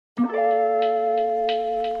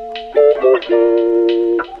Joti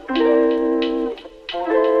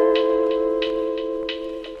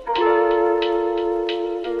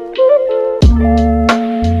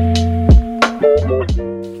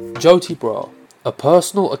Brar, a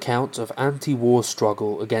personal account of anti-war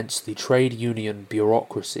struggle against the trade union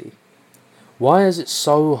bureaucracy. Why is it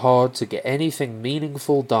so hard to get anything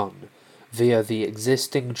meaningful done via the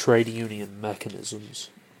existing trade union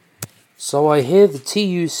mechanisms? So I hear the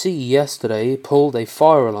TUC yesterday pulled a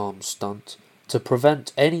fire alarm stunt to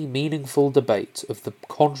prevent any meaningful debate of the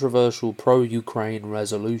controversial pro-Ukraine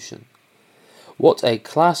resolution. What a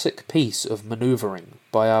classic piece of manoeuvring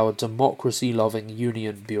by our democracy-loving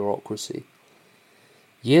union bureaucracy.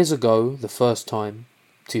 Years ago, the first time,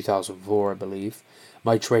 2004 I believe,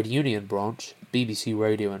 my trade union branch, BBC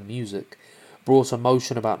Radio and Music, brought a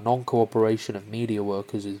motion about non-cooperation of media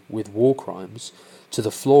workers with war crimes to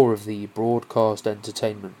the floor of the Broadcast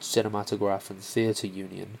Entertainment, Cinematograph and Theatre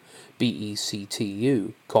Union,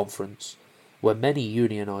 BECTU, conference, where many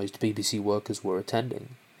unionised BBC workers were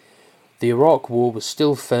attending. The Iraq War was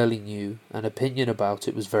still fairly new, and opinion about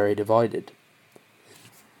it was very divided.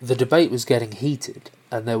 The debate was getting heated,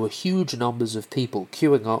 and there were huge numbers of people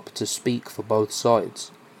queuing up to speak for both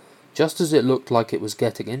sides. Just as it looked like it was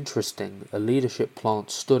getting interesting, a leadership plant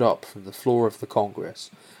stood up from the floor of the Congress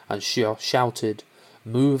and shouted,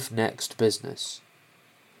 "Move next business."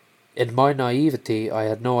 In my naivety, I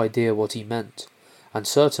had no idea what he meant, and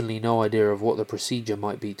certainly no idea of what the procedure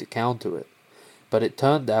might be to counter it. But it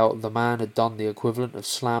turned out the man had done the equivalent of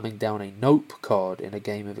slamming down a nope card in a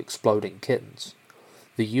game of exploding kittens.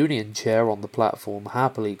 The union chair on the platform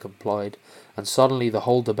happily complied, and suddenly the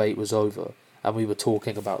whole debate was over, and we were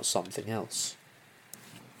talking about something else.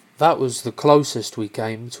 That was the closest we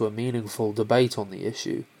came to a meaningful debate on the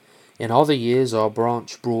issue. In other years our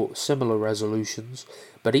branch brought similar resolutions,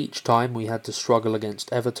 but each time we had to struggle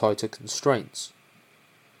against ever tighter constraints.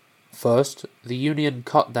 First, the union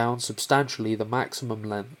cut down substantially the maximum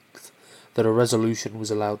length that a resolution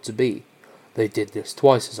was allowed to be. They did this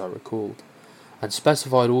twice, as I recalled, and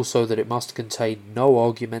specified also that it must contain no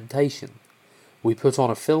argumentation. We put on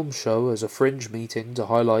a film show as a fringe meeting to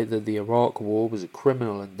highlight that the Iraq War was a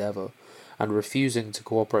criminal endeavour, and refusing to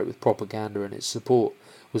cooperate with propaganda in its support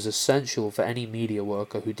was essential for any media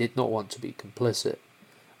worker who did not want to be complicit,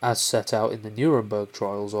 as set out in the Nuremberg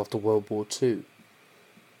trials after World War II.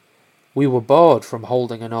 We were barred from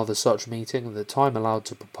holding another such meeting, and the time allowed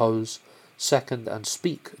to propose, second and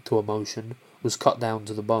speak to a motion was cut down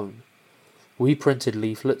to the bone. We printed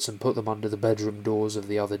leaflets and put them under the bedroom doors of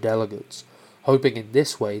the other delegates, hoping in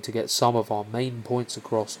this way to get some of our main points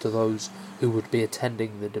across to those who would be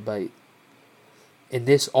attending the debate. In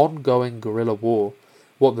this ongoing guerrilla war,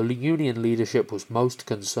 what the union leadership was most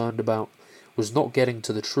concerned about was not getting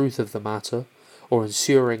to the truth of the matter or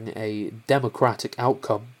ensuring a democratic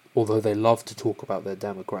outcome, although they love to talk about their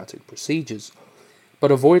democratic procedures,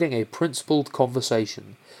 but avoiding a principled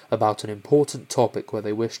conversation about an important topic where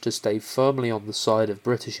they wished to stay firmly on the side of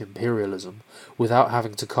British imperialism without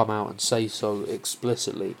having to come out and say so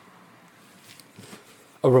explicitly.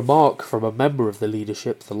 A remark from a member of the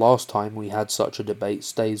leadership the last time we had such a debate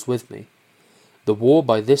stays with me. The war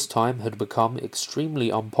by this time had become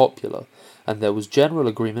extremely unpopular, and there was general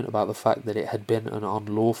agreement about the fact that it had been an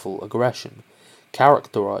unlawful aggression,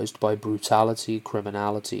 characterized by brutality,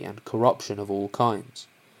 criminality, and corruption of all kinds.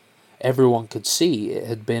 Everyone could see it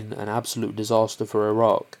had been an absolute disaster for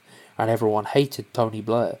Iraq, and everyone hated Tony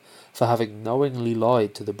Blair for having knowingly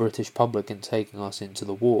lied to the British public in taking us into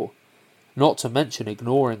the war, not to mention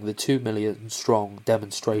ignoring the 2 million strong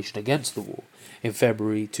demonstration against the war in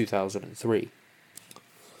February 2003.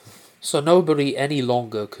 So nobody any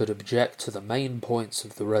longer could object to the main points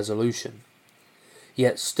of the resolution.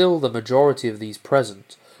 Yet still the majority of these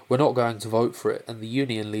present were not going to vote for it, and the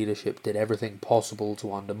union leadership did everything possible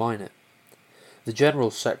to undermine it. The General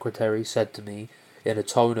Secretary said to me, in a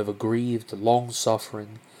tone of aggrieved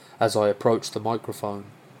long-suffering, as I approached the microphone,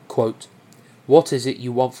 quote, "What is it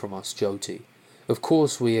you want from us, Joti? Of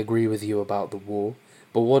course we agree with you about the war,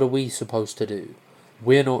 but what are we supposed to do?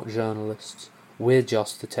 We're not journalists, we're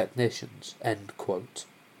just the technicians." End quote.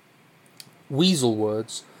 Weasel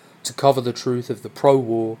words to cover the truth of the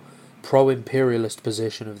pro-war, pro-imperialist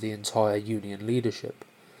position of the entire union leadership,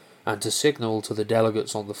 and to signal to the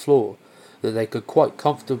delegates on the floor that they could quite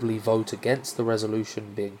comfortably vote against the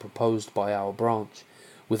resolution being proposed by our branch,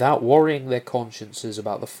 without worrying their consciences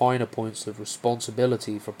about the finer points of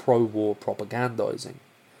responsibility for pro-war propagandizing.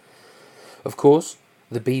 Of course,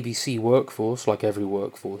 the BBC workforce, like every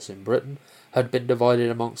workforce in Britain, had been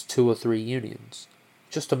divided amongst 2 or 3 unions.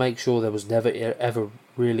 just to make sure there was never ever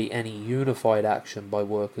really any unified action by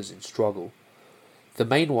workers in struggle. The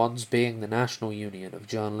main ones being the National Union of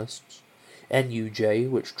Journalists, NUJ,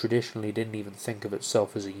 which traditionally didn't even think of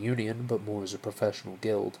itself as a union but more as a professional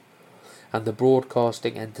guild, and the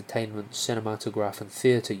Broadcasting, Entertainment, Cinematograph and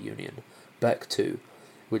Theatre Union, BEC2,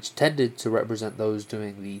 which tended to represent those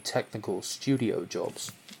doing the technical studio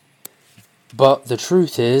jobs. But the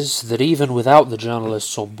truth is that even without the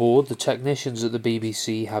journalists on board, the technicians at the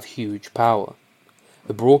BBC have huge power.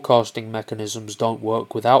 The broadcasting mechanisms don't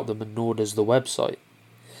work without them, and nor does the website.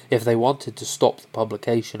 If they wanted to stop the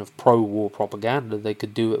publication of pro-war propaganda, they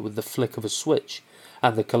could do it with the flick of a switch,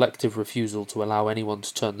 and the collective refusal to allow anyone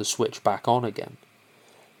to turn the switch back on again.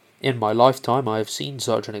 In my lifetime, I have seen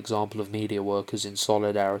such an example of media workers in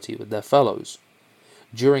solidarity with their fellows.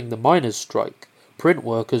 During the miners' strike, print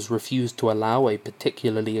workers refused to allow a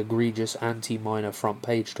particularly egregious anti-miner front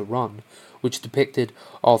page to run, which depicted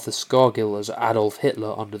Arthur Scargill as Adolf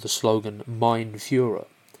Hitler under the slogan Mein Führer.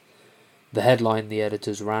 The headline the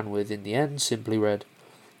editors ran with in the end simply read,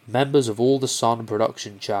 "Members of all the Sun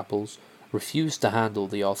production chapels refused to handle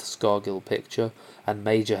the Arthur Scargill picture and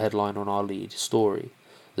major headline on our lead story.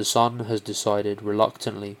 The Sun has decided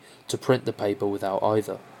reluctantly to print the paper without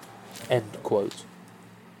either." End quote.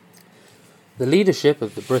 The leadership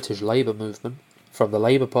of the British Labour movement, from the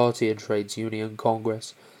Labour Party and Trades Union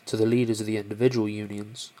Congress to the leaders of the individual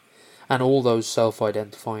unions, and all those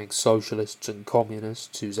self-identifying socialists and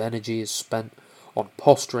communists whose energy is spent on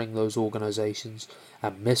posturing those organisations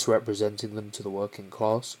and misrepresenting them to the working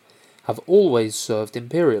class, have always served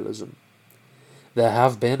imperialism. There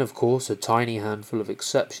have been, of course, a tiny handful of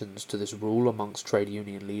exceptions to this rule amongst trade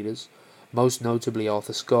union leaders, most notably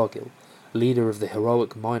Arthur Scargill, leader of the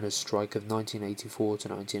heroic miners' strike of 1984 to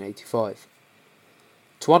 1985.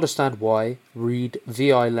 To understand why, read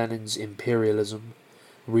V.I. Lenin's Imperialism,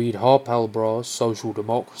 read Harpal Brar's Social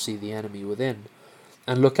Democracy, The Enemy Within,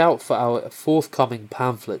 and look out for our forthcoming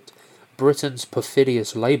pamphlet, Britain's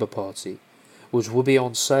Perfidious Labour Party, which will be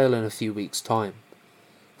on sale in a few weeks' time.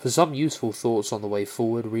 For some useful thoughts on the way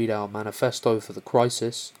forward, read our Manifesto for the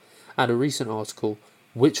Crisis, and a recent article,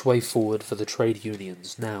 Which Way Forward for the Trade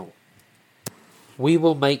Unions Now? We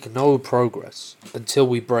will make no progress until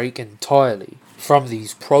we break entirely from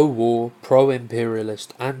these pro-war,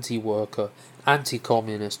 pro-imperialist, anti-worker,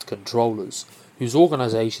 anti-communist controllers, whose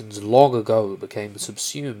organisations long ago became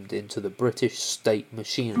subsumed into the British state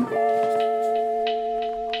machinery.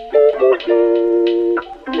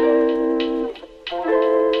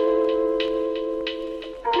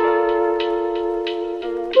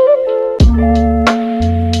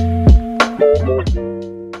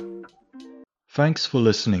 Thanks for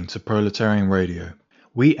listening to Proletarian Radio.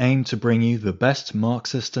 We aim to bring you the best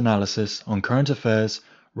Marxist analysis on current affairs,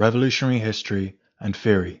 revolutionary history, and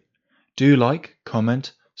theory. Do like,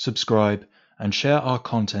 comment, subscribe, and share our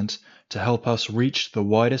content to help us reach the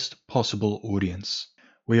widest possible audience.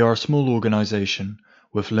 We are a small organization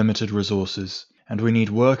with limited resources, and we need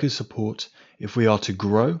workers' support if we are to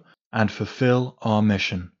grow and fulfill our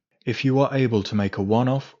mission. If you are able to make a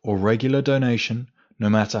one-off or regular donation, no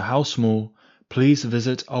matter how small, please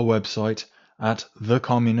visit our website at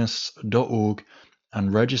thecommunists.org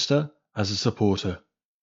and register as a supporter.